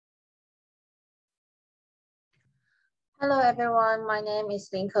Hello everyone, my name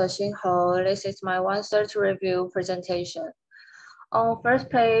is Linkexin Hou. This is my one search review presentation. On first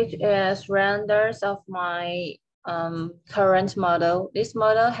page is renders of my current model. This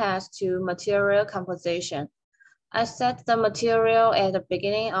model has two material composition. I set the material at the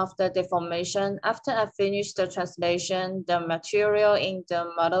beginning of the deformation. After I finish the translation, the material in the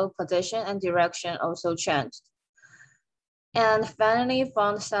model position and direction also changed. And finally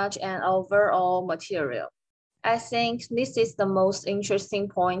found such an overall material. I think this is the most interesting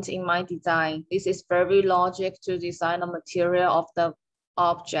point in my design. This is very logic to design the material of the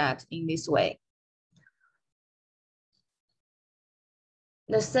object in this way.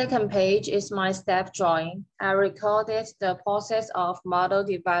 The second page is my step drawing. I recorded the process of model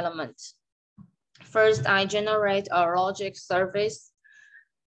development. First, I generate a logic surface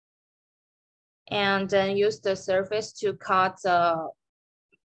and then use the surface to cut the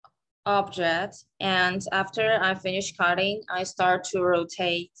object, and after I finish cutting, I start to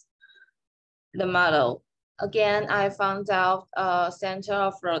rotate the model. Again, I found out a center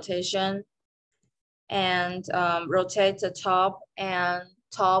of rotation and rotate the top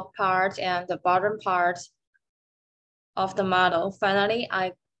part and the bottom part of the model. Finally,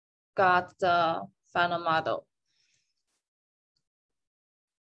 I got the final model.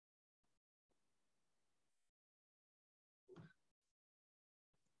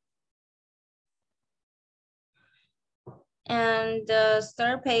 And the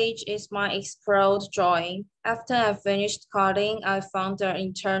third page is my explode drawing. After I finished cutting, I found the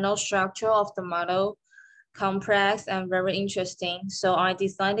internal structure of the model complex and very interesting. So I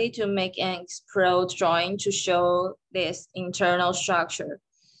decided to make an explode drawing to show this internal structure.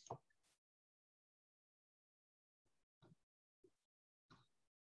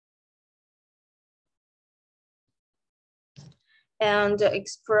 And the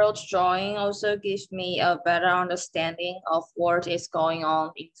explode drawing also gives me a better understanding of what is going on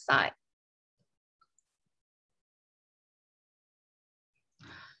inside.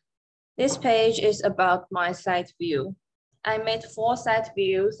 This page is about my side view. I made 4 side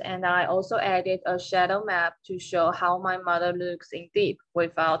views and I also added a shadow map to show how my model looks in deep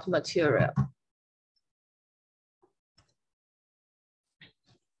without material.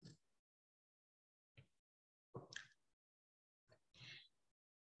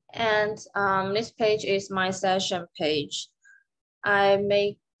 And this page is my session page. I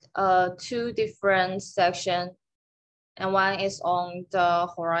make 2 different sections, and one is on the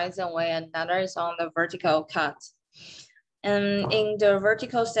horizon way, and another is on the vertical cut. And in the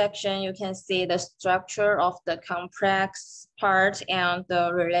vertical section, you can see the structure of the complex part and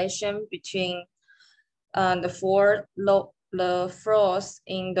the relation between the floors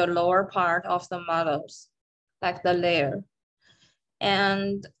in the lower part of the models, like the layer.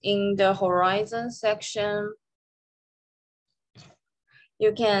 And in the horizon section,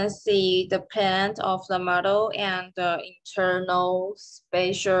 you can see the plan of the model and the internal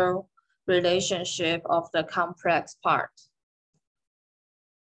spatial relationship of the complex part.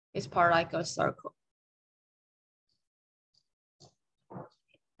 It's part like a circle.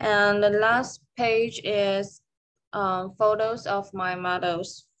 And the last page is photos of my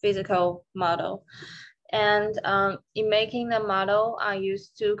models, physical model. And in making the model, I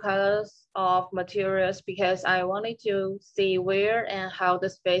used 2 colors of materials because I wanted to see where and how the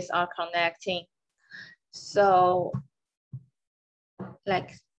space are connecting. So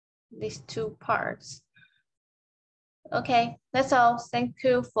like these 2 parts. Okay, that's all. Thank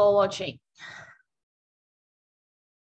you for watching.